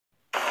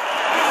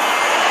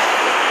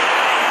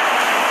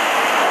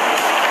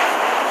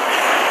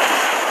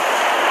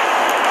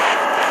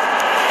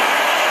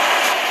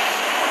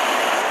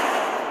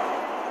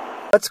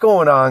What's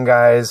going on,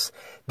 guys?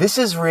 This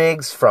is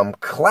Riggs from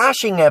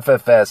Clashing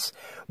FFS,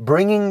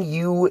 bringing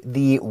you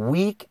the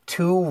Week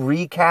 2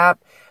 recap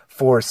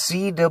for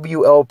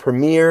CWL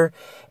Premier.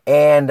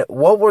 And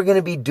what we're going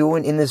to be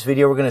doing in this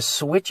video, we're going to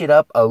switch it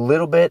up a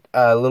little bit,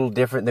 a little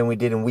different than we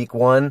did in Week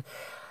 1.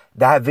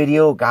 That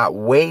video got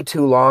way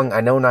too long.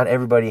 I know not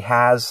everybody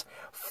has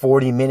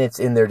 40 minutes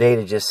in their day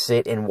to just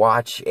sit and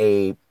watch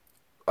a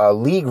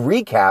league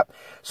recap,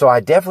 so I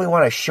definitely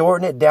want to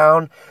shorten it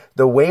down.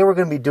 The way we're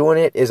going to be doing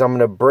it is I'm going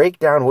to break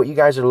down what you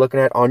guys are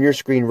looking at on your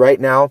screen right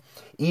now,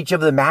 each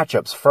of the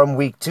matchups from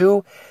Week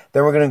 2.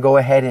 Then we're going to go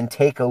ahead and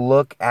take a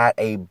look at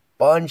a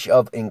bunch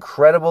of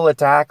incredible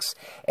attacks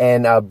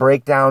and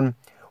break down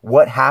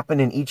what happened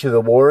in each of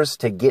the wars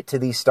to get to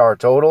these star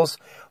totals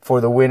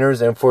for the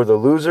winners and for the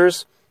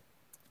losers.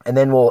 And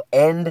then we'll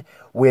end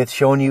with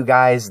showing you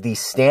guys the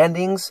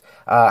standings,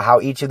 how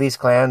each of these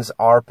clans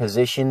are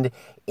positioned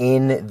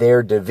in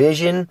their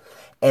division,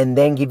 and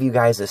then give you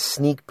guys a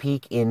sneak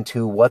peek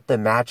into what the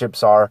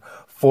matchups are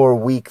for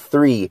Week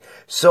 3.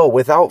 So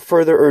without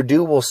further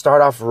ado, we'll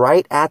start off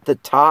right at the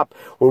top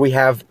where we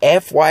have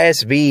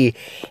FYSB.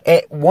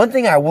 And one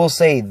thing I will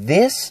say,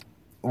 this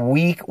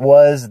week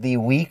was the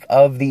week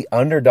of the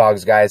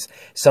underdogs, guys.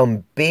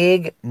 Some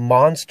big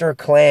monster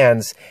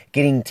clans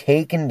getting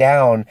taken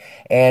down,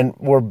 and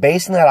we're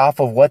basing that off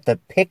of what the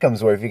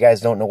pick'ems were. If you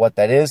guys don't know what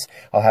that is,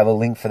 I'll have a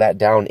link for that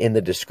down in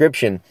the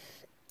description.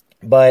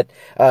 But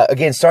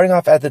again, starting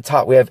off at the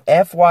top, we have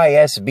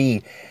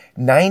FYSB.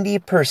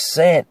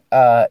 90%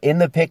 in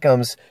the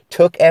pick'ems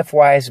took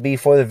FYSB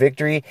for the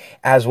victory,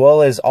 as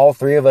well as all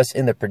three of us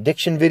in the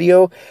prediction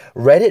video.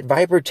 Reddit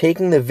Viper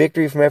taking the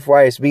victory from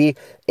FYSB,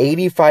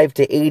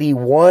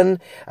 85-81.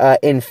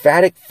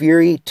 Emphatic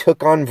Fury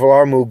took on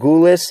Valar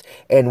Morghulis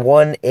and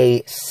won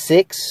a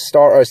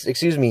 7-star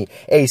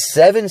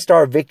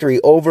victory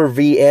over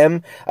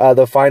VM.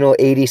 The final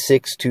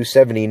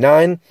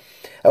 86-79.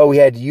 We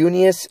had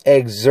Unius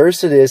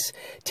Exercitus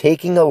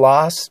taking a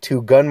loss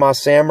to Gunma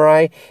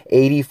Samurai,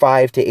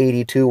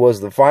 85-82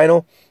 was the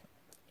final.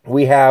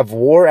 We have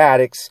War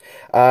Addicts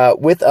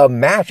with a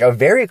match, a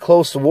very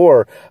close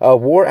war.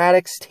 War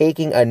Addicts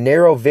taking a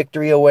narrow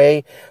victory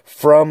away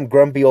from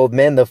Grumpy Old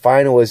Men. The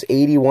final was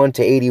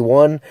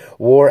 81-81.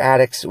 War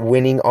Addicts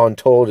winning on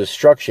Total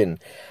Destruction.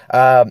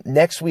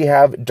 Next, we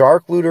have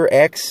Dark Looter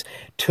X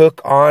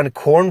took on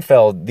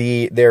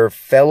Kornfeld, their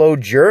fellow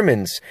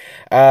Germans,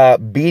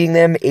 beating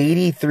them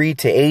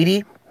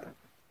 83-80.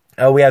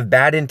 We have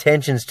Bad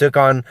Intentions took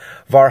on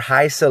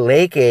Varhaisa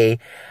Leke.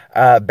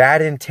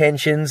 Bad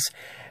Intentions,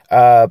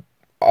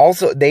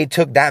 also, they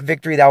took that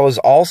victory. That was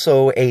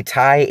also a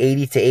tie,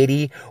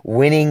 80-80,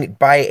 winning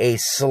by a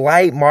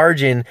slight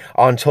margin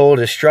on Total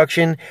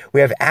Destruction.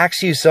 We have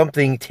Axiu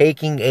Something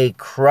taking a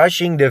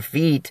crushing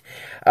defeat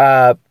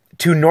to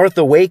North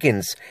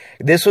Awakens.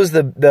 This was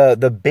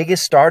the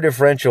biggest star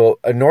differential.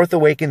 North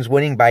Awakens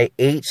winning by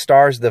 8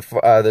 stars.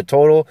 The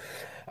total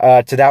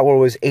to that war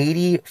was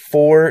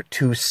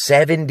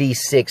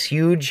 84-76.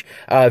 Huge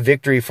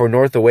victory for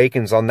North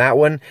Awakens on that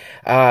one.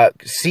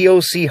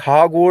 COC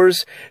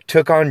Hogwars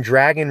took on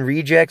Dragon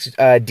Rejects.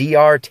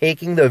 DR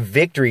taking the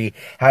victory.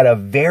 Had a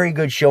very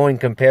good showing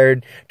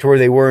compared to where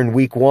they were in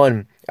Week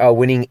 1,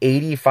 winning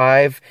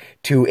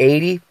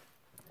 85-80.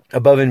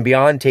 Above and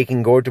Beyond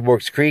taking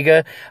Göteborgs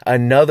Kriege.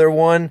 Another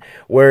one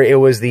where it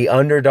was the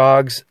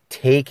underdogs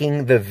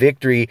taking the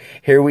victory.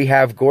 Here we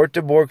have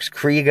Göteborgs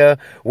Kriege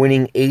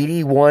winning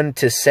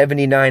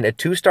 81-79, a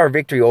 2-star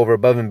victory over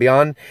Above and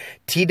Beyond.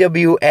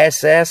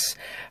 TWSS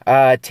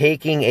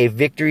taking a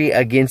victory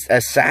against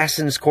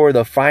Assassin's Core,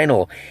 the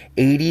final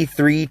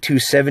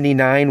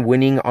 83-79,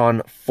 winning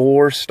on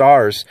 4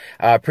 stars.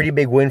 Pretty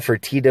big win for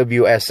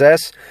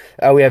TWSS.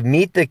 We have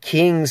Meet the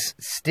Kings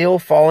still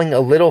falling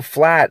a little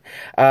flat.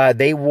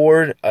 They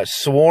wore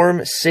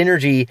Swarm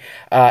Synergy,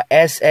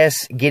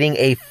 SS getting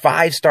a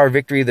 5-star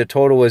victory. The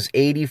total was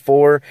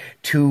 84-79.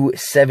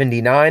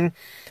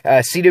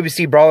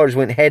 CWC Brawlers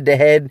went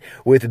head-to-head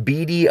with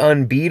BD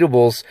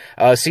Unbeatables.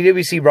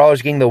 CWC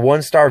Brawlers getting the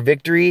 1-star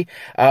victory,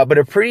 but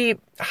a pretty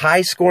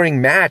high-scoring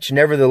match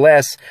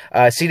nevertheless.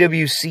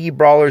 CWC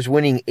Brawlers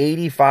winning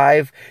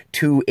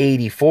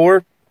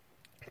 85-84.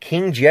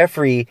 King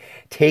Jeffrey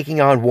taking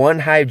on One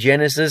Hive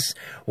Genesis.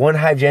 One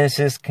Hive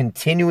Genesis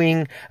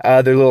continuing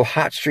their little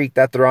hot streak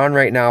that they're on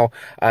right now.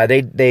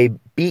 They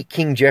beat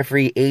King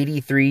Jeffrey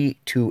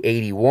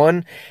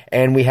 83-81.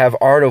 And we have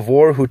Art of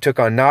War who took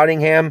on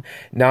Nottingham.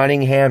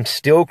 Nottingham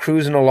still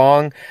cruising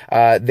along.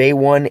 They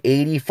won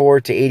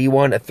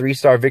 84-81, a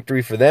 3-star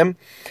victory for them.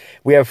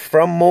 We have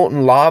From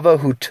Molten Lava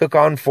who took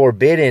on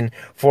Forbidden.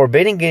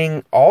 Forbidden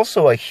getting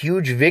also a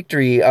huge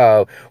victory,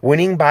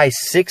 winning by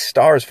 6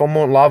 stars. From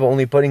Molten Lava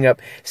only putting up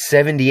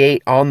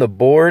 78 on the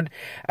board.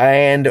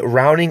 And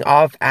rounding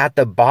off at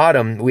the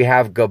bottom, we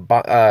have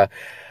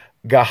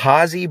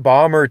Gehazi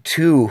Bomber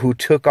 2, who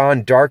took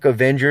on Dark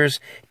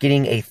Avengers,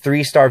 getting a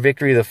 3-star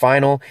victory of the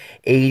final,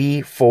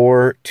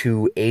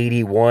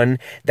 84-81.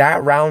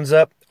 That rounds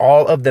up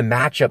all of the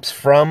matchups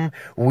from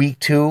week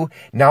 2.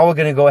 Now we're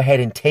going to go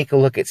ahead and take a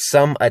look at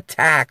some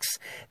attacks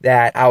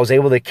that I was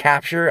able to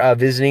capture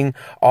visiting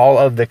all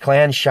of the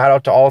clans. Shout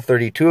out to all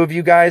 32 of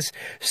you guys.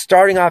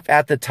 Starting off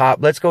at the top,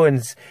 let's go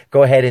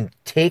ahead and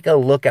take a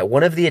look at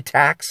one of the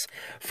attacks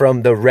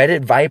from the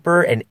Reddit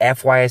Viper and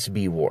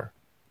FYSB war.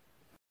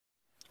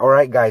 All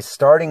right, guys,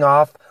 starting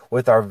off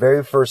with our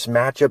very first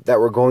matchup that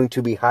we're going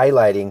to be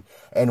highlighting.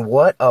 And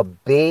what a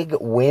big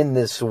win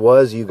this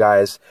was, you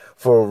guys,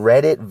 for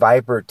Reddit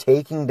Viper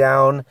taking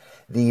down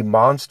the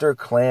Monster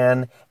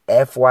Clan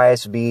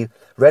FYSB.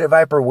 Reddit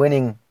Viper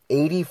winning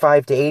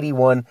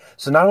 85-81.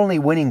 So not only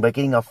winning, but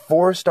getting a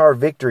 4-star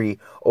victory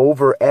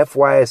over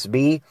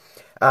FYSB.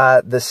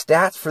 The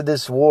stats for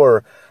this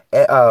war,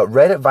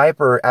 Reddit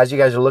Viper, as you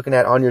guys are looking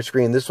at on your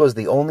screen, this was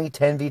the only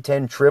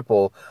 10v10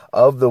 triple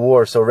of the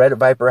war. So Reddit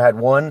Viper had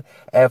one.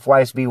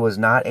 FYSB was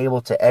not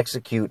able to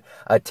execute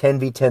a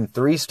 10v10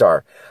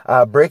 3-star.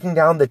 Breaking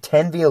down the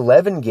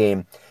 10v11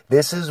 game,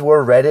 this is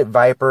where Reddit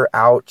Viper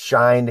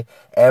outshined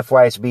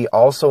FYSB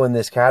also in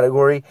this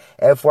category.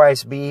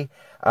 FYSB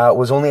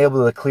was only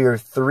able to clear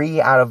 3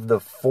 out of the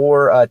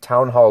 4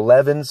 Town Hall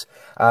 11s.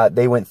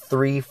 They went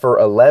 3 for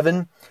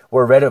 11.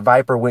 Where Reddit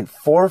Viper went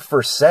 4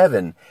 for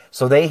 7.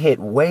 So they hit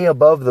way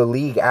above the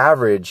league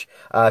average,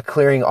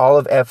 clearing all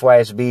of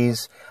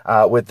FYSB's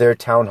with their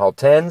Town Hall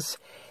 10s.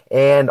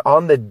 And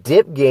on the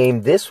dip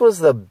game, this was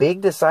the big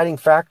deciding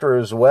factor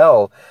as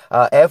well.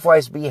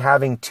 FYSB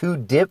having 2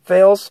 dip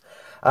fails.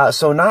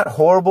 So not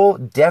horrible,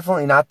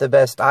 definitely not the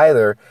best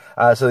either.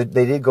 So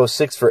they did go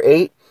 6 for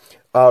 8.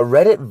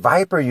 Reddit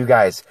Viper, you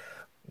guys,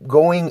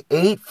 going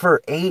 8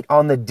 for 8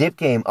 on the dip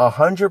game,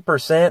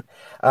 100%.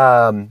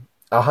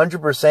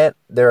 100%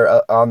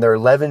 they're on their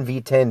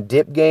 11v10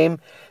 dip game.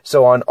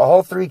 So on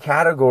all 3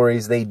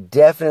 categories, they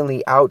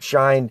definitely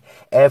outshined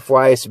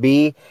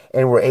FYSB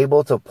and were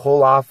able to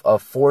pull off a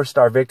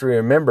 4-star victory.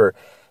 Remember,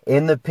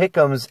 in the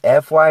pick'ems,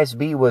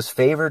 FYSB was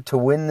favored to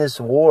win this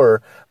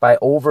war by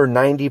over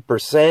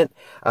 90%.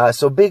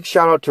 So big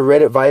shout out to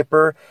Reddit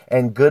Viper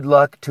and good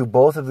luck to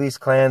both of these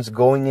clans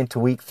going into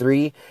week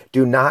 3.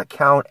 Do not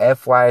count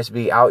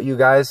FYSB out, you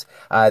guys.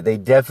 They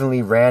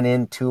definitely ran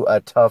into a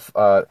tough,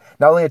 not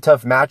only a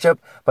tough matchup,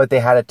 but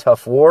they had a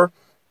tough war.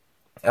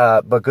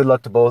 But good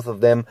luck to both of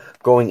them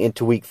going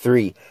into week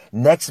 3.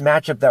 Next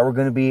matchup that we're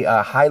going to be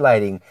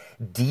highlighting,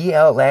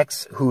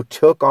 DLX, who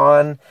took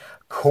on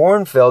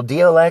Cornfeld.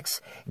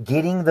 DLX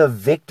getting the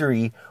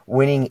victory,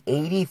 winning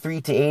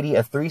 83-80,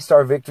 a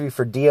 3-star victory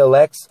for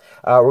DLX.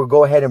 We'll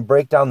go ahead and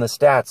break down the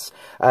stats.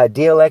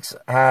 DLX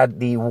had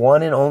the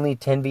one and only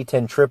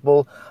 10v10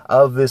 triple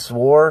of this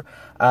war.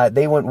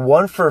 They went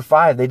 1 for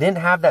 5. They didn't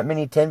have that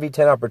many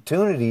 10v10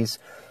 opportunities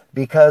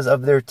because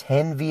of their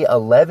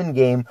 10v11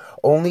 game,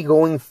 only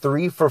going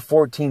 3 for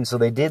 14. So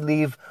they did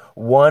leave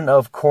one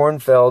of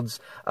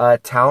Cornfeld's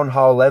Town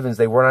Hall 11s.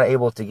 They were not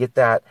able to get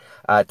that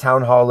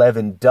Town Hall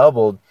 11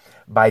 doubled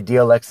by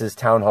DLX's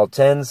Town Hall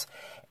 10s.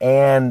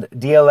 And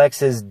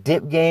DLX's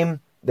dip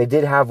game, they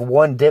did have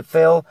 1 dip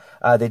fail.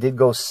 They did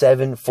go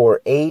 7 for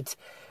 8.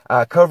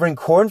 Covering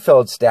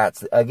Cornfeld's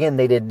stats, again,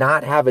 they did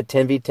not have a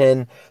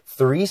 10v10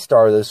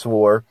 3-star this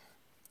war.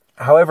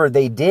 However,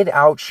 they did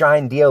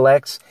outshine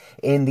DLX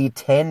in the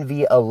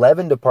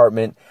 10v11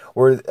 department,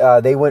 where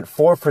they went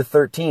 4 for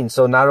 13.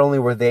 So not only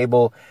were they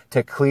able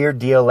to clear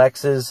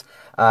DLX's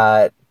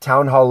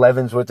Town Hall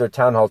 11s with their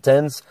Town Hall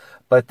 10s,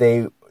 but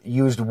they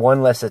used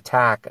 1 less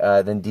attack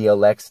than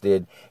DLX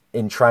did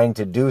in trying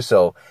to do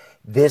so.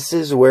 This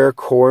is where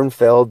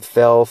Cornfeld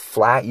fell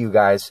flat, you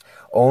guys,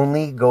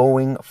 only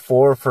going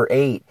 4 for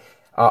 8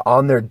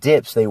 on their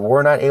dips. They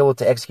were not able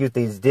to execute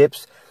these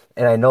dips.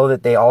 And I know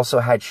that they also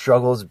had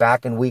struggles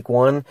back in week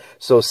 1.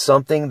 So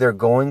something they're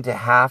going to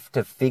have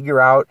to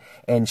figure out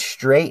and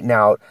straighten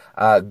out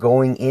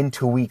going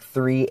into week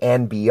 3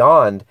 and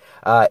beyond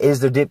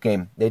is their dip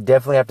game. They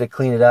definitely have to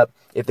clean it up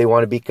if they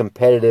want to be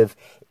competitive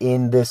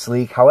in this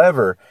league.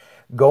 However,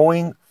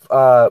 going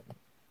 4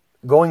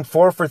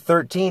 for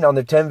 13 on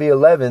their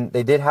 10v11,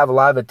 they did have a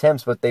lot of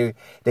attempts, but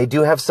they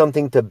do have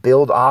something to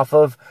build off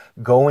of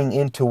going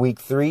into week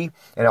 3.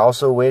 And I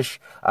also wish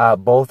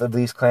both of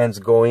these clans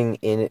going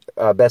in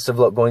best of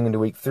luck going into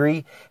week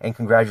 3. And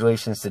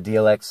congratulations to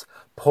DLX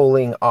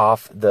pulling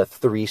off the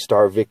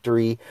 3-star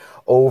victory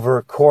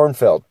over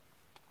Cornfeld.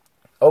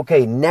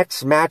 Okay,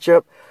 next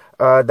matchup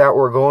that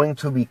we're going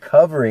to be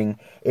covering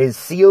is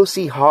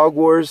COC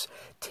Hogwars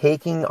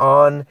taking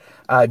on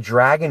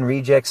Dragon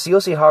Rejects.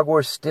 COC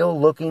Hogwars still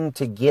looking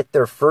to get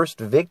their first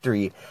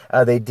victory.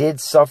 They did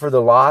suffer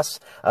the loss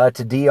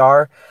to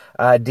DR.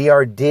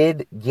 DR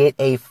did get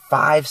a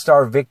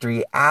 5-star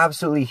victory.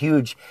 Absolutely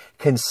huge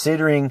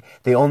considering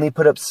they only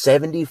put up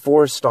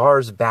 74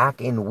 stars back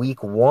in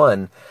week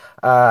 1.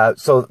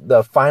 So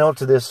the final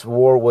to this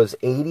war was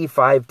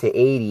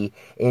 85-80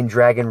 in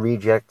Dragon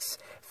Rejects'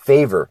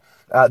 favor.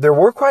 There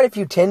were quite a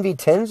few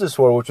 10v10s this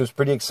war, which was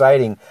pretty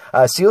exciting.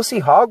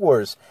 CLC Hog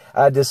Wars,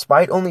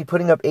 despite only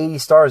putting up 80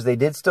 stars, they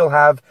did still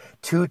have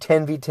 2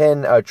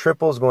 10v10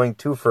 triples going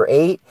 2 for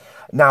 8.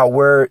 Now,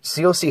 where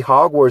CLC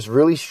Hog Wars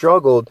really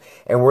struggled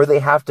and where they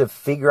have to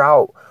figure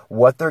out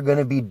what they're going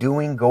to be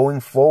doing going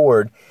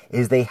forward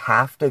is they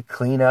have to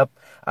clean up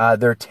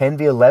their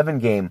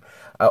 10v11 game.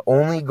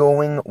 Only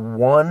going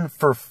 1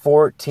 for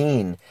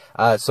 14.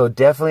 So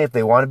definitely, if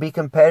they want to be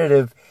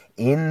competitive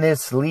in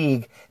this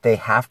league, they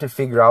have to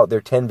figure out their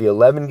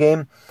 10v11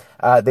 game.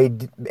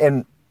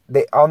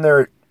 They on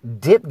their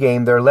dip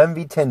game, their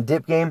 11v10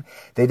 dip game,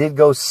 they did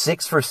go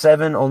 6 for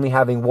 7, only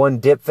having 1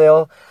 dip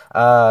fail.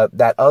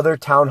 That other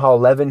Town Hall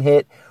 11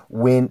 hit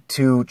went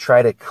to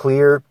try to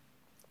clear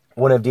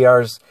one of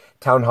DR's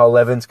Town Hall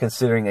 11s,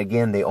 considering,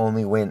 again, they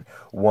only went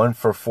 1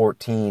 for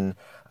 14,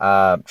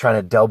 trying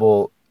to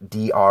double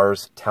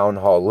DR's Town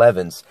Hall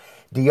 11s.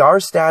 DR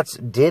stats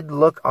did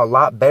look a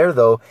lot better,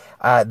 though.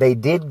 They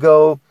did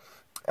go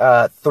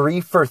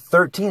 3 for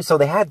 13, so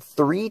they had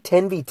 3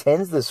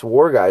 10v10s this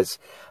war, guys.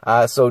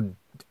 So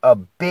a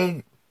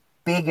big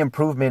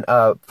improvement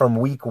from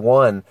week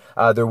 1,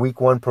 their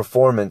week 1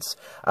 performance.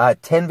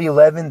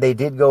 10v11, they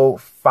did go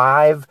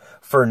 5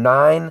 for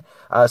 9,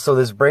 so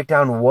this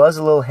breakdown was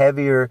a little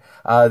heavier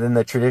than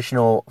the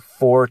traditional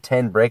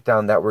 4-10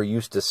 breakdown that we're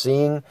used to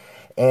seeing.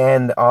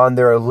 And on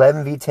their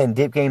 11v10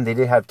 dip game, they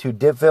did have 2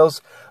 dip fails,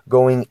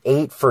 going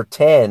 8 for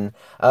 10.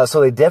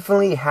 So they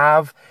definitely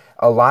have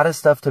a lot of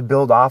stuff to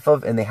build off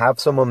of, and they have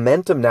some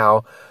momentum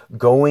now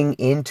going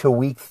into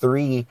week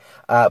 3,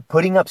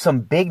 putting up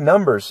some big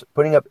numbers,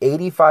 putting up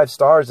 85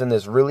 stars in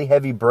this really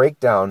heavy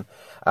breakdown.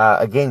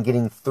 Again,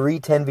 getting 3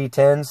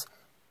 10v10s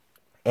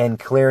and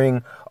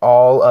clearing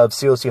all of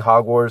CLC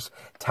Hog Wars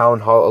Town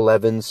Hall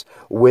 11s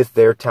with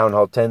their Town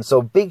Hall 10.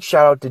 So big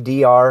shout out to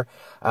DR.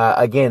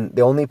 Again,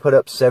 they only put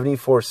up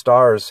 74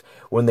 stars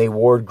when they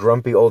ward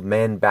Grumpy Old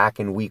Men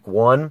back in week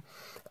 1.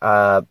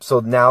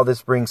 So now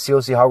this brings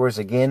CLC Hog Wars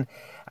again.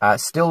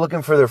 Still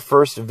looking for their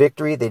first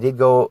victory. They did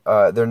go,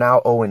 they're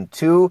now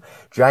 0-2.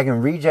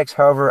 Dragon Rejects,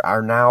 however,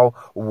 are now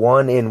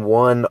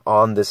 1-1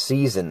 on the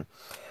season.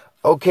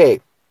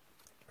 Okay.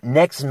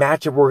 Next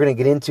matchup we're going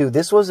to get into,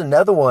 this was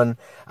another one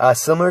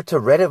similar to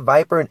Reddit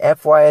Viper and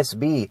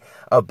FYSB.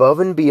 Above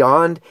and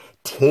Beyond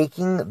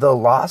taking the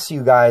loss,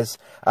 you guys,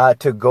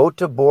 to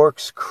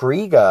Göteborgs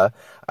Kriga.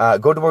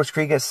 Göteborgs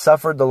Kriga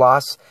suffered the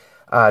loss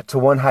to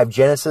One Hive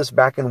Genesis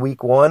back in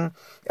week 1.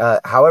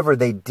 However,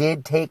 they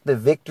did take the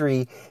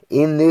victory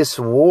in this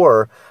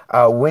war,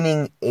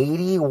 winning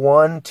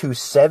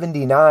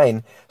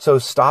 81-79. So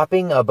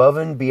stopping Above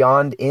and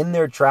Beyond in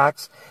their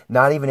tracks,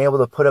 not even able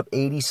to put up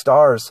 80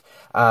 stars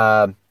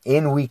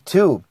in week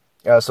 2.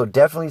 So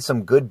definitely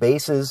some good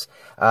bases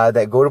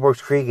that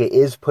Göteborgs Kriga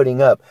is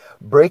putting up.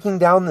 Breaking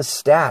down the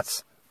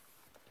stats,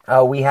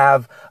 we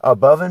have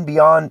Above and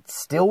Beyond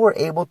still were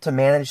able to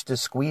manage to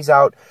squeeze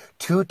out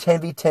 2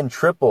 10v10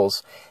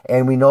 triples,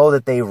 and we know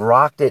that they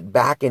rocked it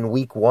back in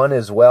week 1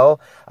 as well.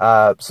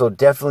 So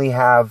definitely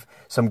have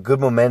some good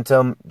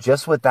momentum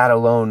just with that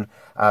alone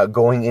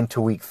going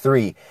into week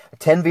 3.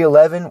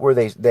 10v11, where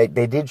they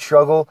did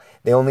struggle.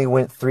 They only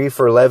went 3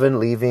 for 11,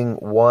 leaving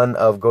one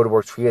of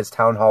Göteborgs Kriga's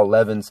Town Hall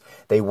 11s.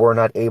 They were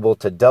not able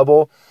to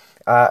double.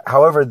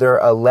 However, their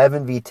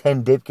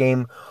 11v10 dip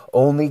game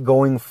only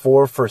going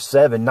 4 for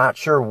 7. Not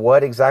sure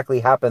what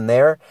exactly happened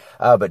there,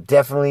 but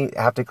definitely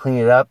have to clean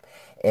it up,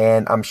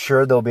 and I'm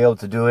sure they'll be able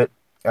to do it.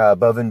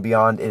 Above and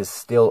Beyond is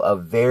still a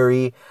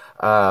very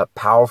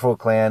powerful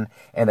clan,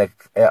 and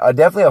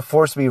definitely a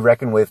force to be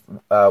reckoned with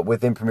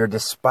within Premier,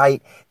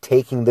 despite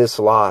taking this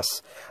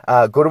loss.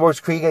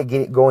 Göteborgs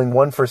Kriga going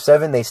 1 for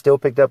 7. They still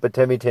picked up a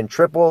 10v10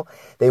 triple.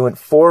 They went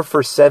 4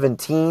 for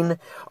 17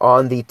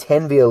 on the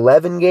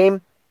 10v11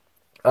 game.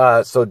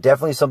 So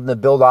definitely something to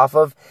build off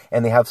of,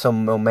 and they have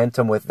some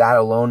momentum with that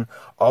alone.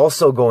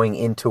 Also going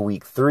into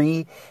week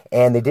 3,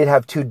 and they did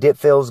have 2 dip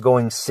fails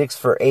going 6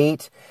 for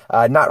 8.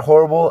 Not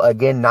horrible,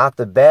 again, not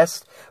the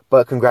best,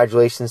 but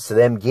congratulations to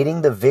them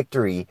getting the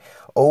victory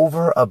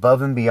over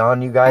Above and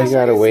Beyond, you guys. You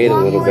gotta wait a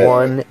little bit.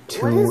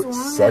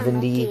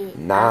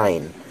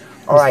 1-79.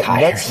 All right,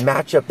 next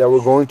matchup that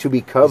we're going to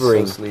be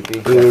covering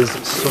is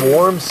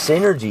Swarm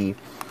Synergy,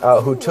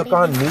 who took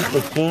on Meet the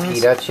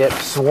Kings.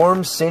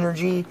 Swarm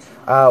Synergy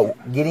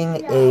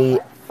getting a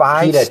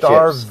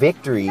 5-star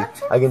victory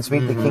against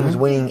Meet the Kings,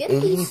 winning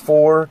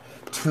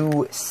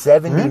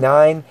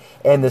 84-79,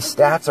 and the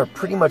stats are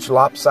pretty much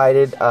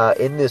lopsided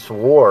in this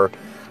war.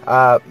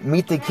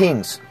 Meet the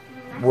Kings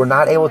were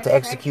not able to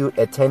execute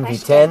a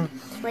 10v10,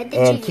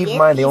 and keep in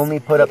mind they only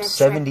put up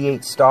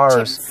 78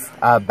 stars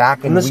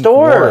back in week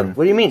 1.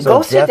 What do you mean? So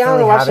go sit down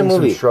and watch the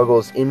movie. Some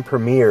struggles in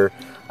Premier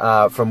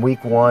from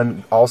week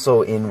 1,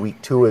 also in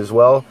week 2 as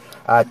well.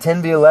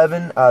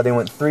 10v11, they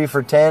went 3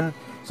 for 10,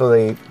 so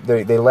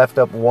they left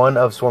up one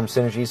of Swarm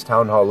Synergy's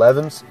Town Hall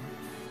 11s.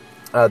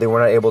 They were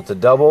not able to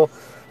double.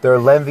 Their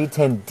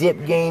 11v10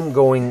 dip game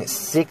going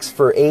 6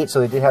 for 8, so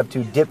they did have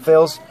 2 dip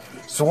fails.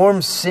 Swarm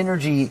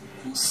Synergy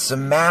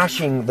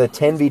smashing the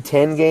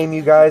 10v10 game,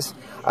 you guys.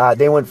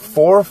 They went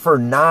 4 for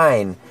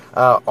 9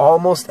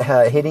 almost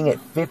hitting at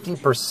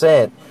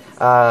 50%.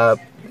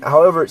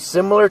 However,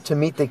 similar to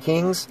Meet the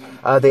Kings,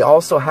 they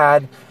also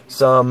had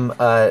some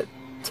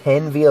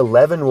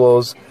 10v11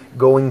 wolves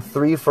going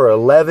 3 for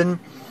 11,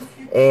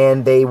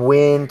 and they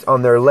went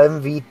on their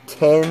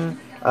 11v10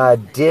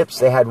 dips.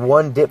 They had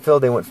one dip fill.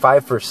 They went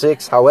 5 for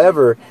 6.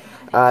 However,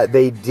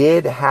 they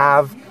did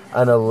have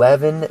an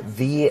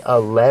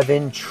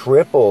 11v11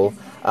 triple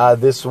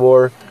this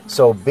war.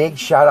 So big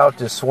shout out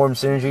to Swarm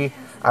Synergy.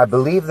 I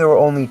believe there were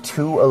only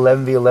 2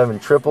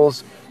 11v11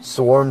 triples.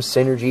 Swarm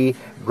Synergy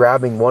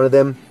grabbing one of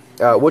them.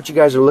 What you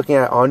guys are looking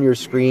at on your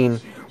screen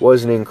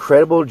was an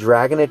incredible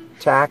dragon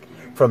attack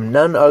from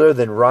none other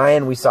than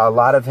Ryan. We saw a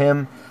lot of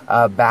him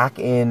back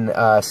in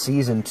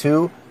Season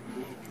 2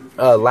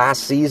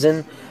 last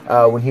season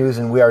when he was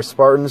in We Are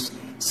Spartans.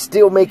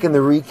 Still making the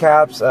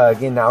recaps.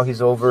 Again, now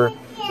he's over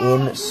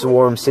in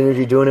Swarm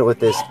Synergy doing it with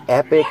this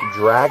epic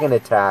dragon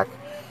attack.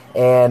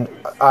 And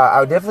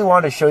I definitely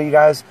wanted to show you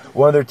guys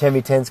one of their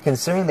 10v10s.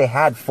 Considering they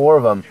had 4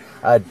 of them,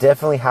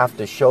 definitely have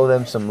to show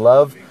them some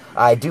love.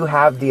 I do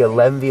have the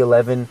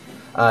 11v11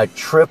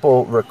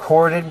 triple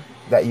recorded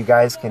that you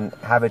guys can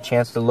have a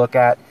chance to look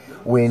at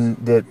when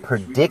the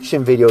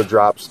prediction video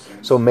drops.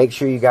 So make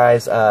sure you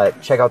guys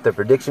check out the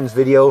predictions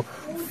video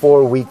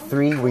for week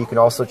 3, where you can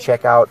also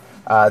check out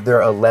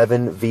their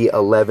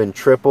 11v11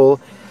 triple.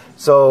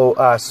 So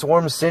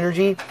Swarm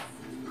Synergy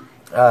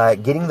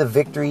getting the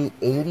victory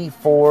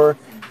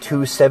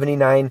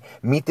 84-79.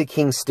 Meet the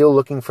Kings still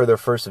looking for their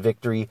first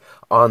victory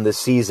on the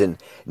season.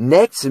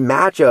 Next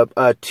matchup,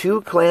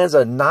 2 clans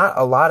that not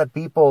a lot of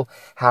people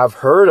have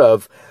heard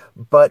of,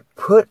 but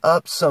put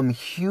up some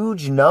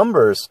huge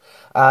numbers.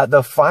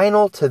 The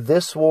final to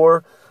this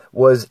war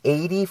was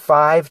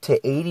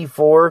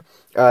 85-84.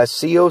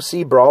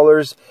 COC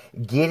Brawlers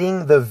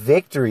getting the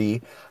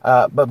victory.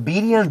 But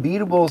BD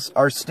Unbeatables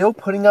are still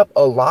putting up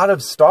a lot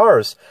of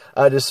stars,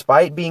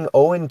 despite being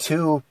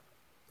 0-2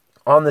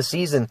 on the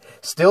season.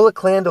 Still a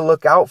clan to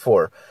look out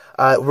for.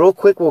 Real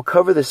quick, we'll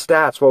cover the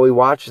stats while we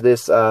watch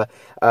this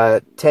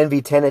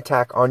 10v10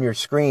 attack on your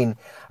screen.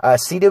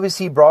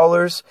 CWC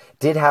Brawlers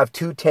did have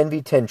 2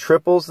 10v10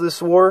 triples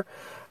this war.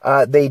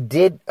 They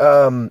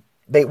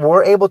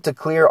were able to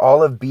clear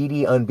all of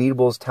BD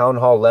Unbeatable's Town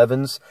Hall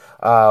 11s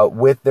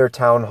with their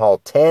Town Hall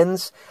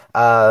 10s.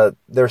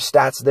 Their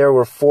stats there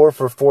were 4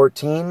 for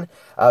 14,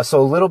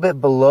 so a little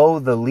bit below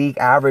the league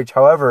average.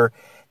 However,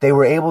 they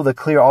were able to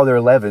clear all their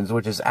 11s,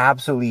 which is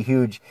absolutely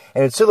huge.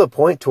 And it's to the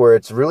point to where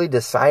it's really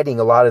deciding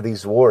a lot of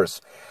these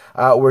wars.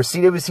 Where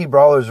CWC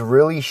Brawlers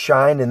really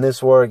shined in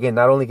this war, again,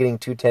 not only getting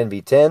 2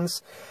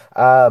 10v10s,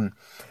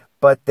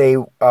 but they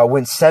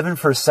went 7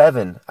 for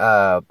 7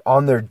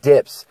 on their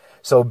dips.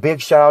 So big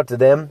shout out to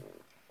them.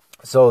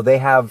 So they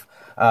have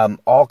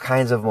all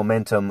kinds of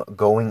momentum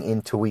going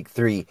into week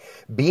 3.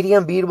 BD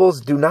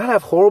Unbeatables do not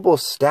have horrible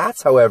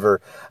stats,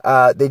 however.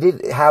 They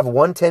did have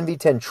 1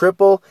 10v10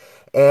 triple,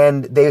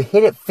 and they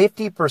hit it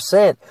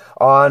 50%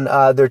 on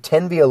their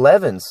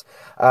 10v11s,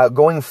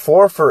 going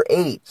 4 for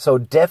 8. So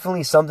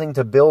definitely something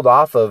to build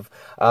off of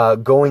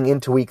going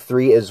into week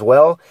 3 as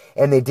well.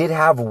 And they did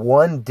have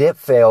 1 dip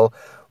fail,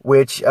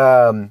 which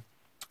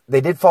they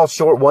did fall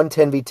short 1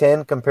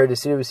 10v10 compared to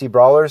CWC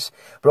Brawlers,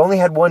 but only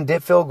had 1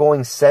 dip fill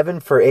going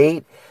 7 for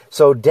 8.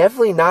 So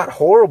definitely not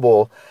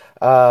horrible,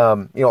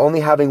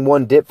 only having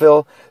 1 dip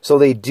fill. So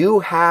they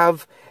do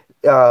have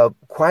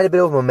quite a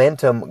bit of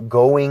momentum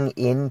going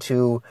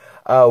into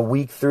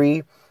week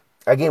 3.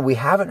 Again, we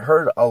haven't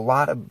heard a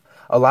lot of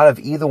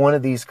either one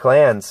of these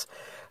clans,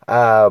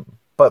 but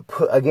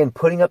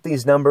putting up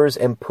these numbers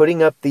and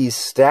putting up these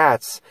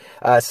stats,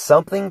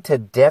 something to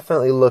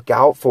definitely look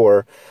out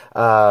for.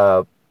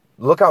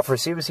 Look out for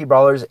CWC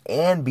Brawlers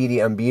and BD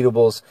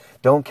Unbeatables.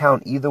 Don't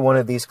count either one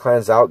of these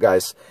clans out,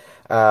 guys.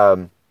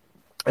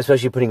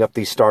 Especially putting up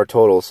these star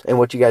totals. And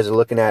what you guys are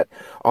looking at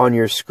on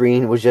your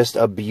screen was just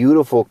a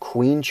beautiful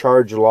Queen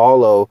Charge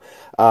Lalo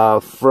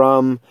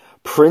from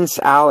Prince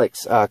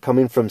Alex,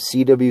 coming from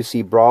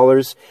CWC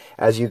Brawlers,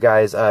 as you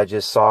guys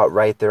just saw it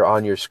right there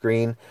on your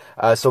screen.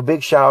 So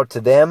big shout out to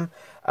them.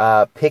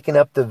 Picking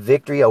up the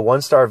victory, a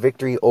 1-star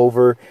victory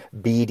over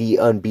BD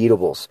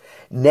Unbeatables.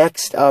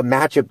 Next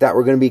matchup that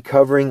we're going to be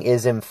covering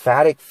is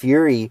Emphatic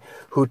Fury,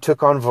 who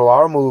took on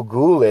Valarmu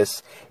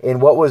Gulis in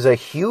what was a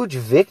huge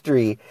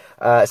victory,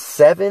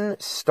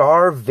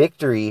 7-star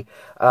victory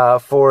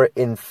for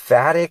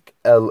Emphatic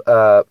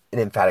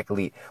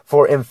Elite,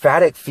 for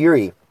Emphatic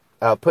Fury.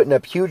 Putting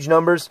up huge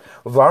numbers.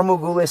 Valarmu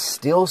Gulis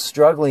still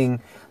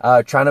struggling,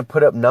 trying to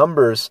put up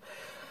numbers.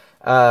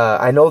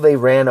 I know they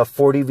ran a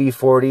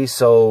 40v40,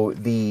 so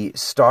the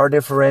star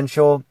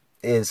differential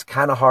is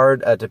kind of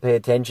hard to pay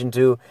attention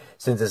to,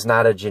 since it's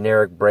not a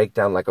generic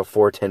breakdown like a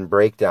 410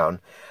 breakdown,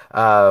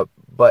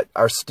 but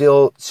are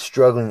still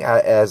struggling,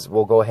 as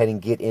we'll go ahead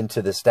and get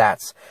into the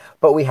stats.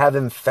 But we have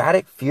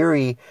Emphatic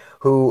Fury,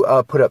 who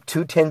put up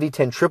 2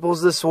 10v10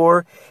 triples this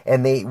war,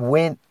 and they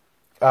went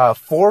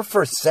 4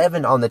 for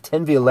 7 on the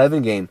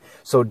 10v11 game.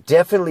 So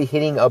definitely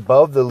hitting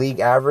above the league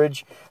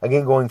average.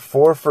 Again, going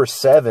 4 for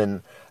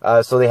 7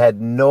 So they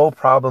had no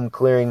problem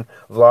clearing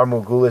Vlar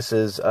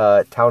Mugulis's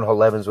Town Hall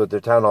 11s with their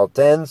Town Hall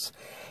 10s.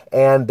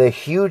 And the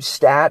huge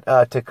stat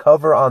to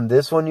cover on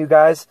this one, you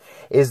guys,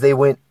 is they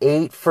went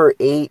 8 for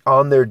 8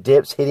 on their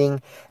dips,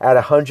 hitting at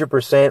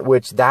 100%,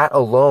 which that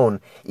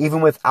alone,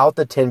 even without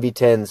the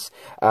 10v10s,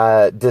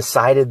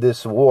 decided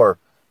this war.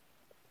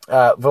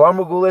 Vlar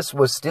Mugulis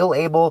was still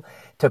able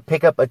to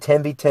pick up a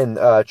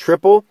 10v10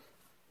 triple.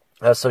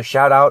 So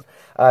shout out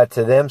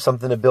to them,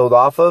 something to build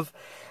off of.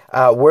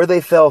 Where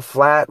they fell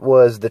flat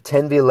was the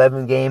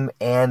 10v11 game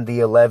and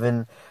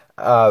the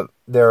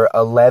their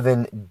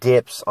 11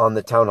 dips on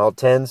the Town Hall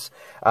 10s.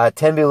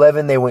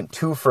 10v11, they went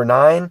 2 for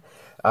 9,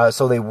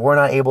 so they were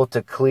not able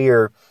to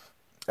clear.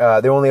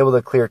 They were only able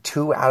to clear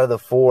 2 out of the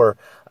 4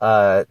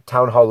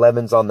 Town Hall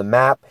 11s on the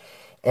map,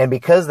 and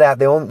because of that,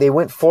 they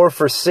went 4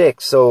 for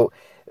 6. So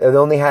they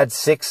only had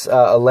 6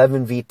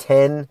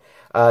 11v10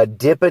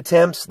 dip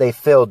attempts. They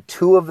failed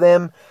 2 of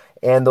them,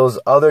 and those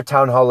other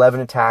Town Hall 11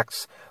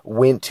 attacks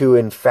went to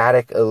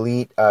Emphatic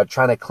Elite,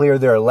 trying to clear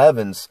their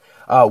 11s.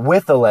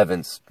 With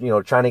 11s,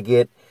 trying to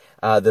get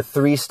the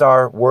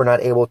 3-star. We're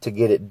not able to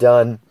get it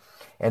done.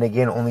 And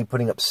again, only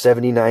putting up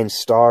 79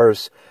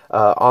 stars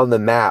on the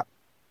map.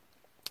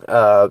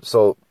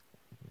 So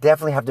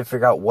definitely have to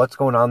figure out what's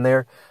going on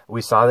there.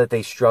 We saw that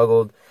they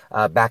struggled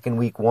back in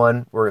week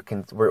 1.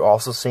 We're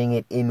also seeing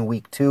it in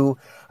week 2.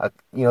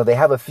 They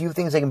have a few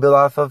things they can build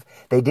off of.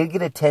 They did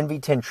get a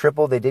 10v10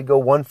 triple. They did go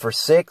 1 for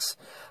 6.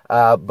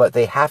 But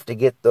they have to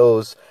get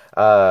those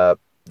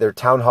their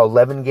Town Hall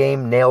 11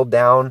 game nailed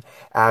down,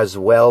 as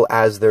well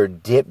as their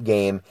dip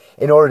game,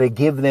 in order to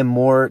give them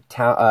more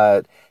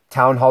Town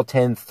Hall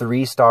 10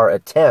 3-star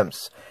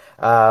attempts.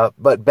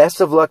 But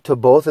best of luck to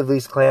both of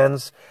these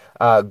clans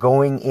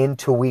going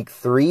into week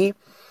 3.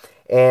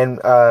 And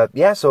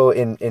so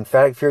in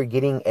Emphatic Fury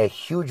getting a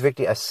huge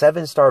victory, a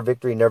 7-star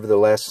victory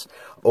nevertheless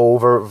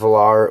over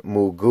Vlar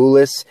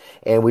Mugulis.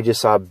 And we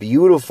just saw a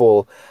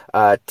beautiful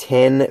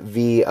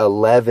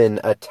 10v11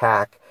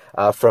 attack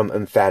from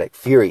Emphatic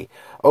Fury.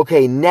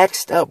 Okay,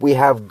 next up we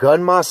have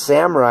Gunma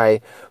Samurai,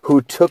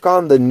 who took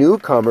on the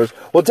newcomers.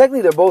 Well,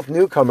 technically they're both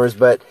newcomers,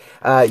 but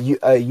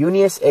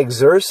Unius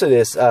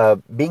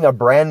Exercitus, being a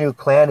brand new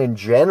clan in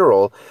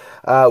general,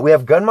 we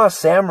have Gunma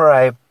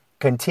Samurai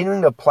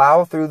continuing to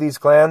plow through these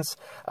clans.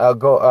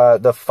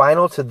 The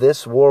final to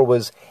this war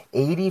was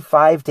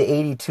 85 to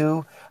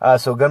 82.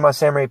 So Gunma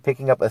Samurai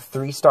picking up a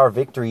 3-star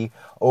victory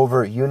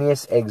over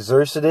Unius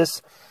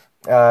Exercitus.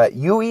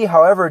 UE,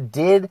 however,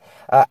 did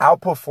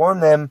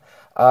outperform them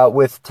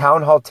with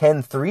Town Hall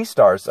 10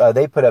 3-stars.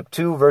 They put up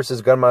 2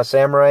 versus Gunma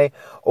Samurai,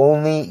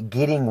 only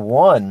getting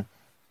 1.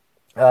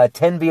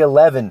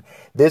 10v11.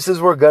 This is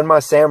where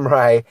Gunma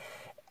Samurai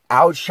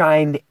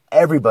outshined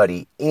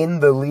everybody in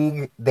the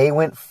league. They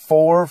went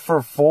 4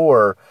 for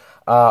 4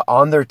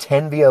 on their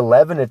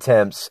 10v11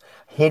 attempts,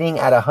 hitting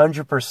at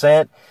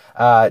 100%.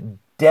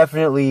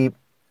 Definitely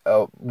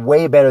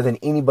way better than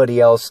anybody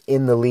else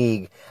in the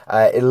league,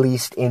 at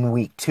least in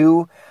week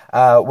 2,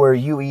 where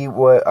UE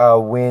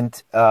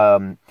went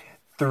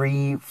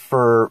 3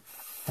 for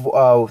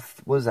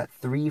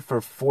 3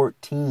 for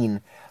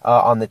 14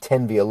 on the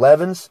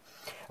 10v11s.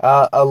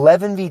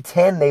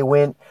 11v10, they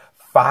went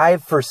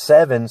 5 for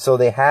 7. So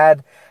they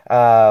had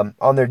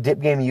on their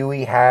dip game,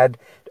 UE had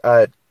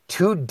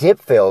 2 dip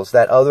fails.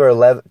 That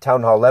other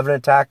Town Hall 11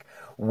 attack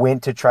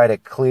went to try to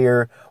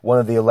clear one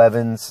of the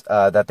 11s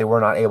that they were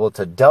not able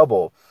to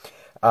double.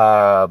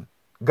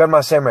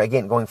 Gunma Samurai,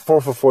 again, going 4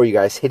 for 4, you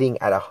guys, hitting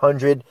at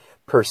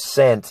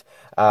 100%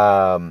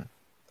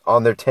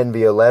 on their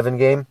 10v11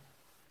 game.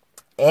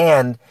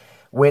 And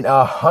went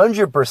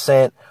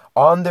 100%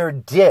 on their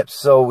dips.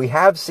 So we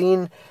have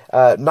seen,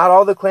 not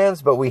all the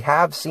clans, but we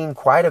have seen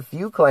quite a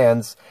few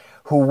clans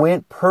who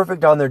went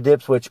perfect on their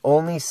dips, which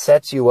only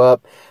sets you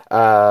up,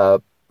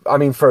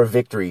 for a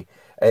victory.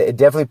 It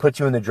definitely puts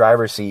you in the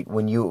driver's seat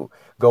when you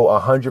go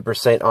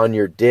 100% on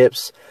your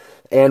dips.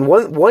 And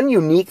one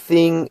unique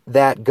thing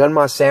that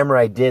Gunma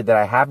Samurai did that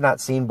I have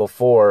not seen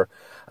before,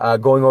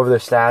 going over their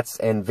stats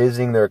and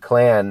visiting their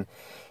clan,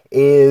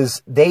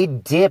 is they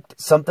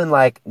dipped something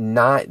like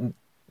 10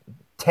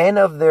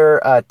 of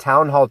their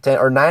Town Hall 10,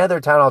 or 9 of their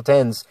Town Hall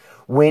 10s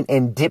went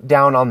and dipped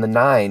down on the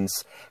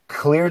 9s,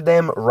 cleared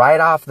them right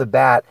off the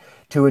bat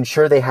to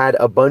ensure they had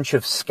a bunch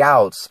of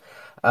scouts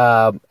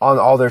on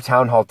all their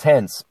Town Hall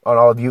 10s, on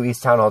all of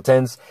UE's Town Hall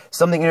 10s.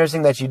 Something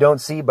interesting that you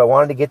don't see, but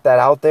wanted to get that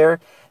out there.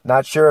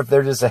 Not sure if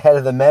they're just ahead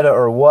of the meta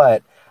or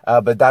what,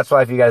 but that's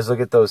why if you guys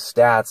look at those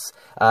stats,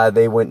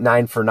 they went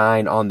 9 for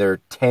 9 on their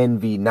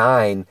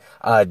 10v9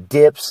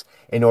 dips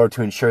in order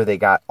to ensure they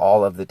got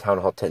all of the Town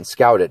Hall 10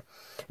 scouted.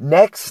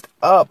 Next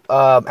up,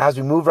 as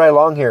we move right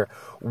along here,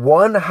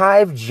 One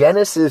Hive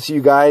Genesis,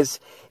 you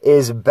guys,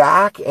 is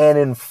back and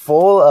in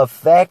full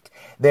effect.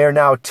 They are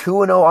now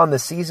 2-0 on the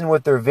season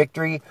with their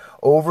victory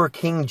over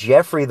King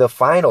Jeffrey, the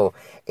final,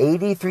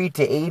 83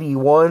 to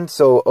 81.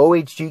 So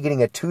OHG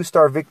getting a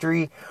 2-star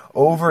victory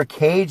over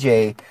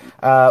KJ.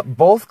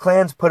 Both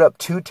clans put up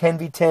 2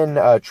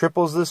 10v10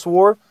 triples this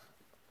war.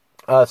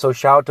 So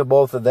shout out to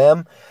both of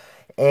them.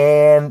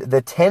 And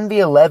the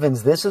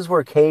 10v11s, this is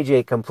where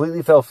KJ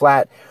completely fell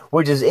flat,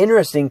 which is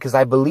interesting because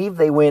I believe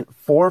they went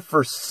 4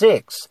 for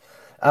 6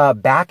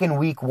 back in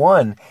week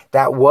 1.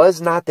 That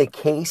was not the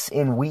case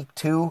in week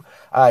 2.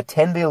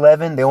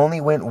 10v11, they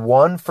only went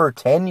 1 for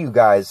 10, you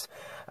guys.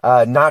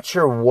 Not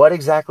sure what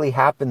exactly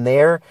happened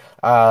there.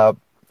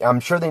 I'm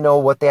sure they know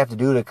what they have to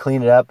do to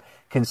clean it up,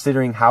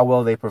 considering how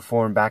well they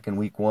performed back in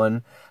week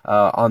 1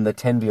 on the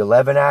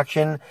 10v11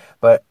 action.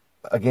 But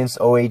against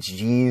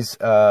OHG's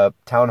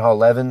Town Hall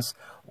 11s,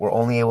 we're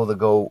only able to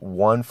go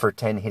 1 for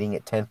 10, hitting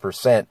at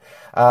 10%.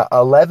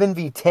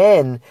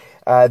 11v10,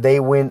 they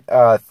went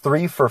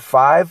 3 for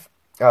 5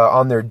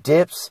 on their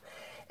dips.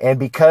 And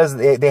because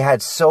they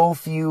had so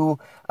few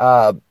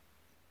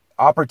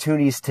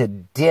opportunities to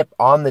dip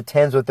on the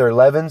 10s with their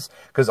 11s,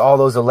 because all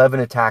those 11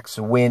 attacks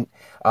went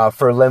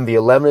for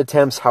 11v11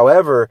 attempts.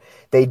 However,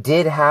 they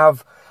did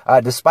have,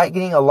 despite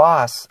getting a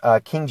loss,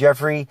 King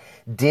Jeffrey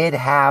did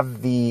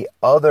have the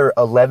other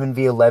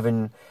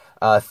 11v11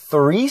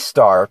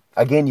 3-star.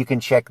 Again, you can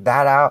check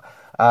that out.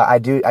 I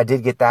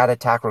did get that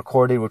attack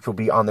recorded, which will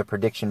be on the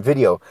prediction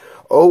video.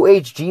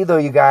 OHG, though,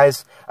 you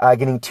guys,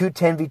 getting 2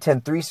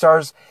 10v10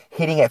 3-stars,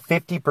 hitting at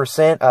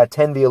 50%,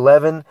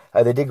 10v11.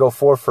 They did go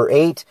 4 for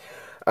 8.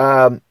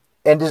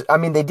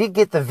 They did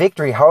get the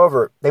victory.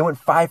 However, they went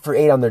 5 for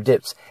 8 on their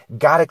dips.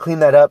 Got to clean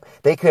that up.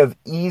 They could have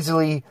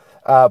easily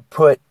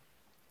put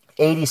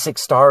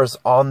 86 stars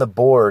on the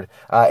board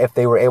if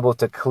they were able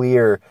to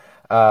clear.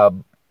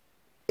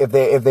 If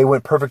they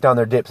went perfect on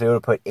their dips, they would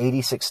have put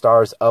 86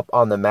 stars up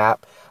on the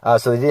map.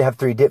 So they did have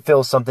 3 dip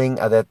fills, something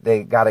that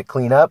they got to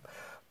clean up.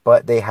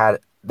 But they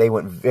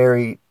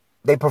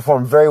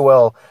performed very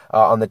well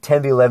on the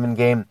 10v11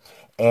 game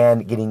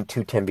and getting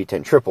 2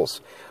 10v10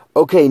 triples.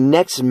 Okay,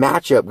 next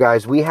matchup,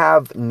 guys. We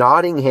have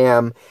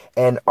Nottingham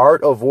and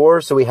Art of War.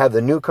 So we have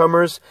the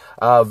newcomers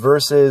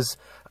versus,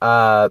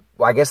 I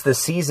guess, the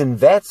seasoned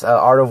vets.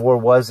 Art of War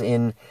was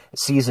in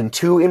Season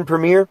 2 in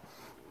Premier.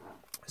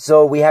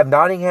 So we have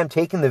Nottingham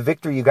taking the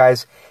victory, you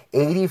guys,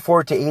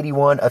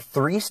 84-81, a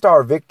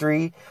 3-star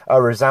victory,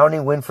 a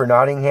resounding win for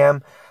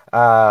Nottingham,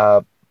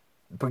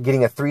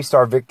 getting a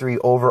 3-star victory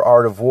over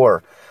Art of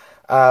War.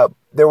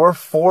 There were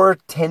 4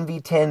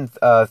 10v10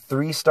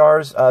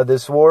 3-stars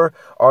this war.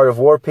 Art of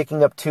War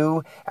picking up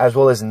 2, as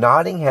well as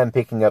Nottingham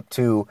picking up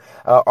 2.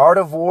 Art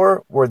of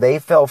War, where they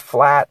fell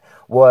flat,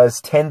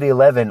 was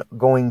 10v11,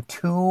 going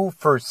 2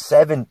 for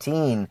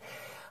 17.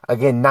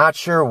 Again, not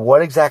sure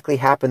what exactly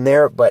happened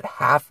there, but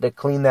have to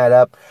clean that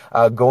up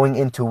going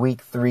into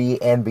week 3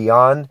 and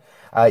beyond.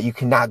 You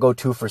cannot go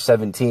 2 for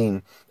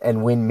 17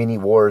 and win mini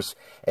wars,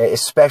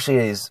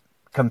 especially as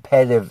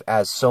competitive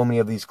as so many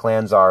of these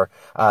clans are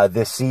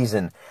this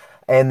season.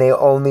 And they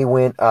only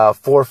went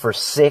 4 for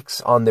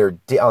 6 on their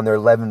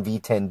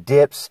 11v10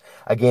 dips.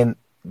 Again,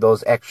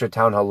 those extra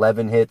Town Hall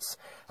 11 hits.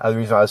 The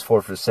reason why I was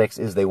 4 for 6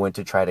 is they went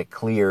to try to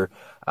clear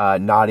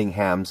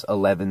Nottingham's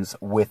 11s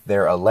with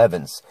their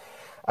 11s.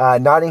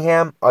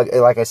 Nottingham,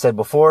 like I said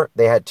before,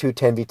 they had 2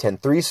 10v10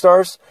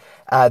 3-stars.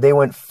 They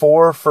went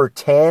 4 for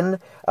 10,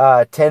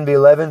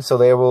 10v11, so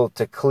they were able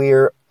to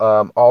clear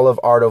all of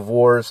Art of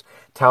War's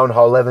Town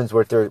Hall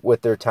 11s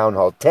with their Town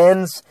Hall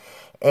 10s.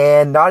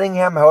 And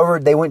Nottingham, however,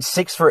 they went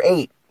 6 for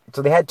 8.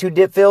 So they had 2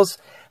 dip fills.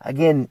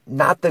 Again,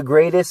 not the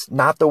greatest,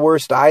 not the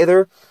worst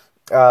either.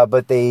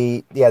 But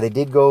they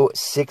did go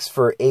 6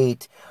 for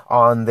 8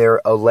 on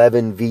their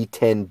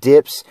 11v10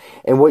 dips.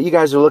 And what you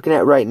guys are looking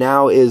at right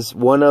now is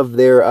one of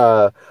their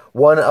 2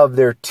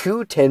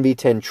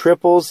 10v10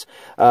 triples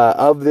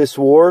of this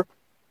war.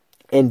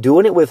 And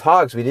doing it with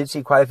hogs. We did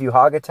see quite a few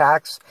hog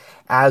attacks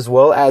as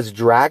well as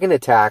dragon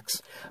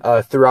attacks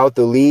throughout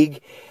the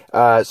league.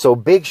 So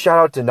big shout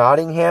out to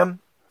Nottingham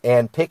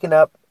and picking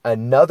up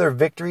another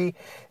victory.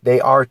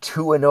 They are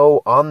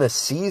 2-0 on the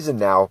season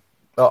now.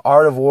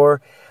 Art of War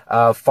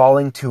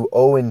falling to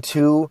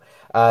 0-2.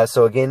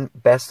 So again,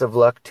 best of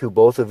luck to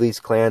both of these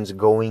clans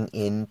going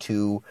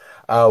into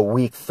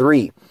week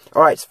 3.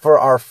 All right, so for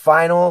our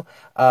final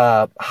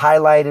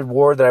highlighted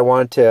war that I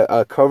wanted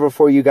to cover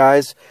for you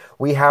guys,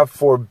 we have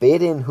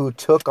Forbidden, who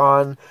took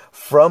on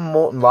From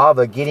Molten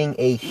Lava, getting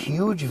a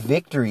huge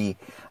victory,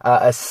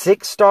 a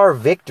 6-star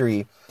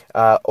victory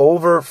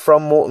over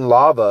From Molten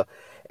Lava.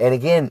 And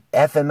again,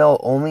 FML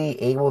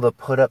only able to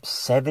put up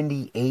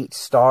 78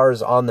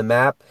 stars on the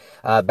map.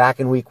 Back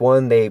in week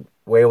 1, they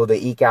were able to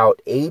eke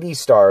out 80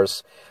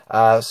 stars.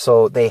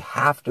 So they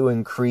have to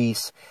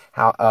increase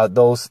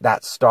that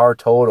star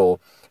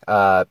total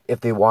if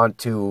they want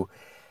to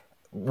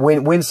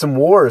win some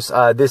wars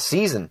this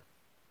season.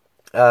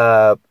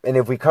 And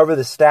if we cover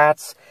the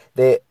stats,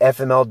 the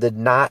FML did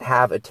not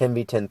have a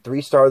 10v10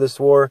 3-star this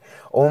war,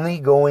 only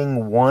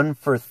going 1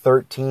 for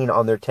 13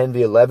 on their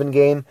 10v11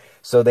 game.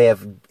 So they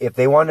have, if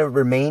they want to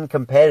remain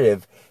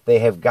competitive, they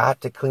have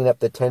got to clean up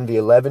the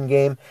 10v11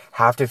 game,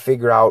 have to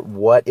figure out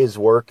what is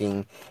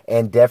working,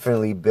 and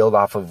definitely build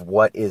off of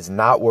what is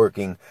not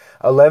working.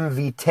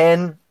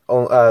 11v10,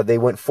 they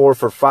went 4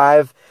 for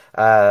 5.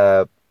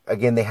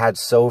 Again, they had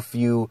so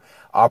few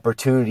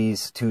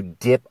opportunities to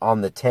dip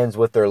on the 10s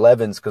with their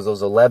 11s because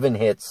those 11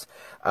 hits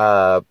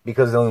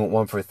because they only went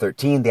 1 for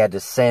 13, they had to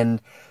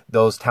send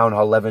those Town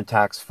Hall 11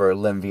 attacks for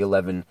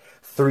 11v11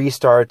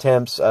 3-star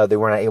attempts. They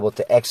were not able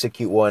to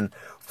execute one.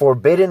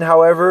 Forbidden,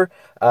 however,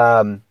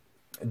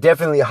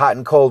 definitely hot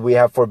and cold. We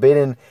have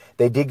Forbidden.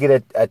 They did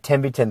get a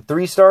 10v10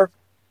 3-star.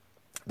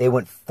 They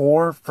went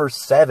 4 for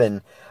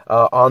 7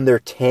 on their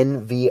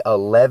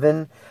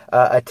 10v11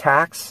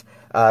 attacks.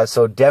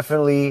 So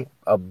definitely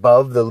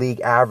above the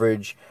league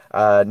average.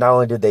 Not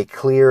only did they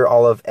clear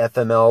all of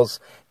FML's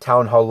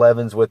Town Hall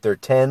 11s with their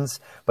 10s,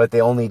 but they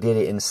only did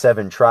it in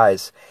 7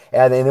 tries.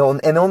 And they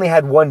only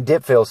had 1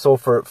 dip fail. So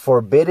for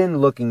Forbidden,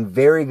 looking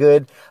very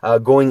good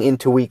going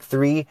into week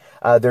 3.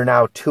 They're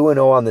now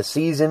 2-0 on the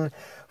season.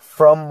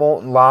 From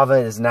Molten Lava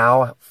is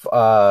now,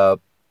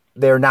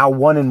 they're now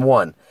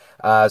 1-1.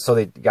 So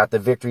they got the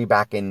victory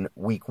back in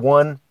week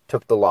 1.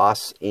 Took the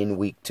loss in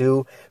week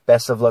 2.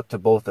 Best of luck to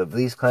both of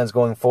these clans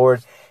going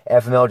forward.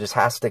 FML just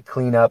has to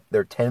clean up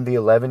their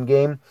 10v11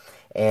 game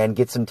and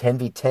get some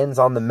 10v10s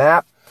on the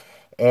map.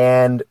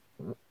 And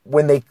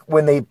when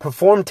they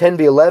perform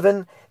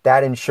 10v11,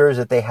 that ensures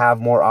that they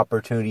have more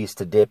opportunities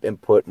to dip and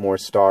put more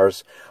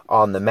stars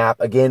on the map.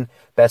 Again,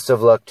 best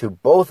of luck to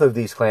both of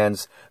these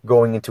clans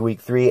going into week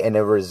 3 and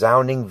a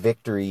resounding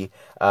victory,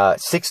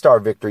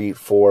 6-star victory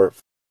for.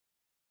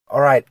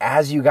 All right,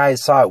 as you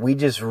guys saw it, we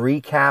just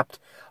recapped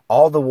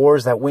all the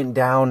wars that went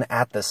down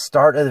at the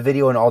start of the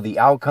video and all the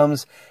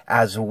outcomes,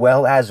 as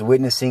well as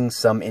witnessing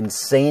some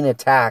insane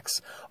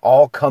attacks,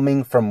 all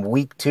coming from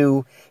week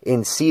 2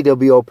 in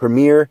CWL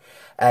Premier.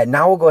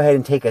 Now we'll go ahead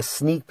and take a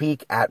sneak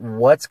peek at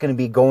what's going to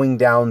be going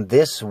down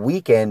this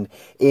weekend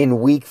in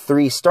week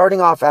 3.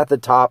 Starting off at the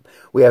top,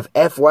 we have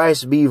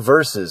FYSB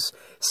versus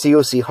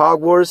COC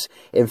Hogwars.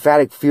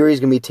 Emphatic Fury is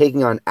going to be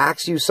taking on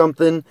Axu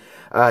something.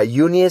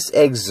 Unius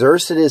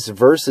Exercitus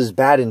versus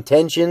Bad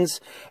Intentions.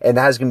 And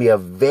that is going to be a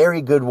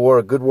very good war.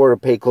 A good war to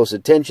pay close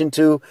attention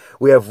to.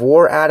 We have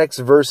War Addicts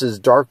versus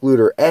Dark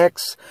Looter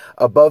X.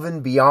 Above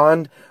and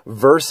Beyond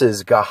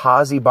versus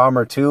Gehazi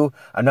Bomber 2.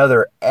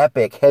 Another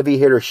epic heavy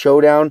hitter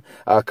showdown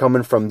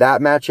coming from that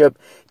matchup.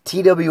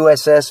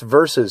 TWSS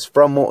versus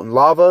From Molten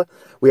Lava.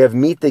 We have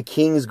Meet the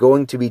Kings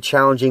going to be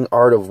challenging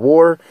Art of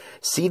War.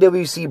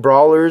 CWC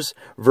Brawlers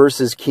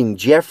versus King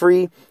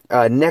Jeffrey.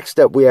 Next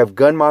up, we have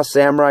Gunma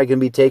Samurai going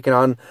to be taking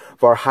on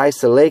Varhai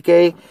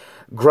Seleke.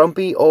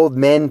 Grumpy Old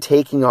Men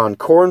taking on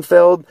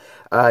Kornfeld.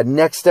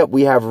 Next up,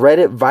 we have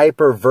Reddit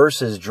Viper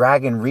versus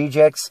Dragon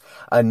Rejects.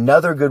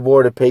 Another good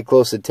war to pay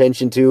close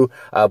attention to.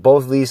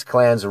 Both of these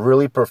clans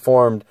really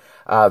performed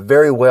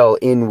very well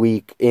in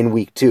week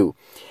 2.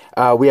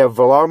 We have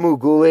Valarmu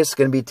Gulis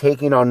going to be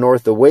taking on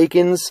North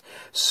Awakens.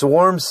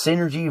 Swarm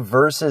Synergy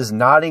versus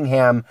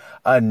Nottingham.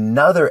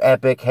 Another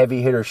epic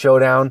heavy hitter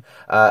showdown.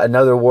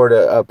 Another war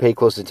to pay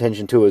close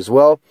attention to as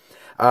well.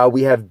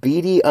 We have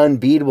BD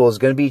Unbeatable is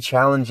going to be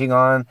challenging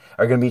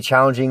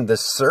the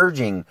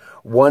surging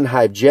One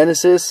Hive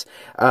Genesis.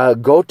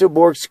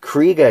 Göteborg's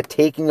Kriega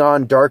taking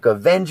on Dark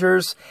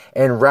Avengers.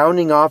 And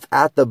rounding off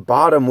at the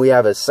bottom, we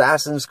have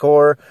Assassin's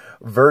Core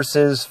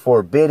versus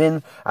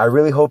Forbidden. I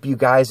really hope you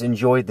guys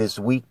enjoyed this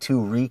week 2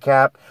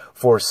 recap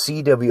for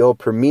CWO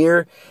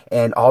Premier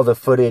and all the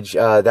footage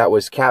that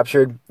was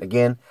captured.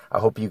 Again, I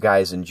hope you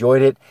guys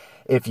enjoyed it.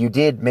 If you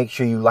did, make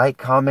sure you like,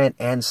 comment,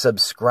 and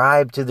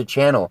subscribe to the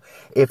channel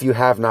if you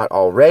have not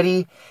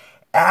already.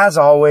 As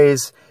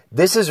always,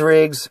 this is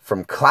Riggs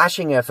from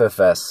Clashing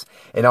FFS,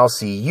 and I'll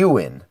see you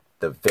in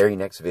the very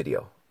next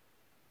video.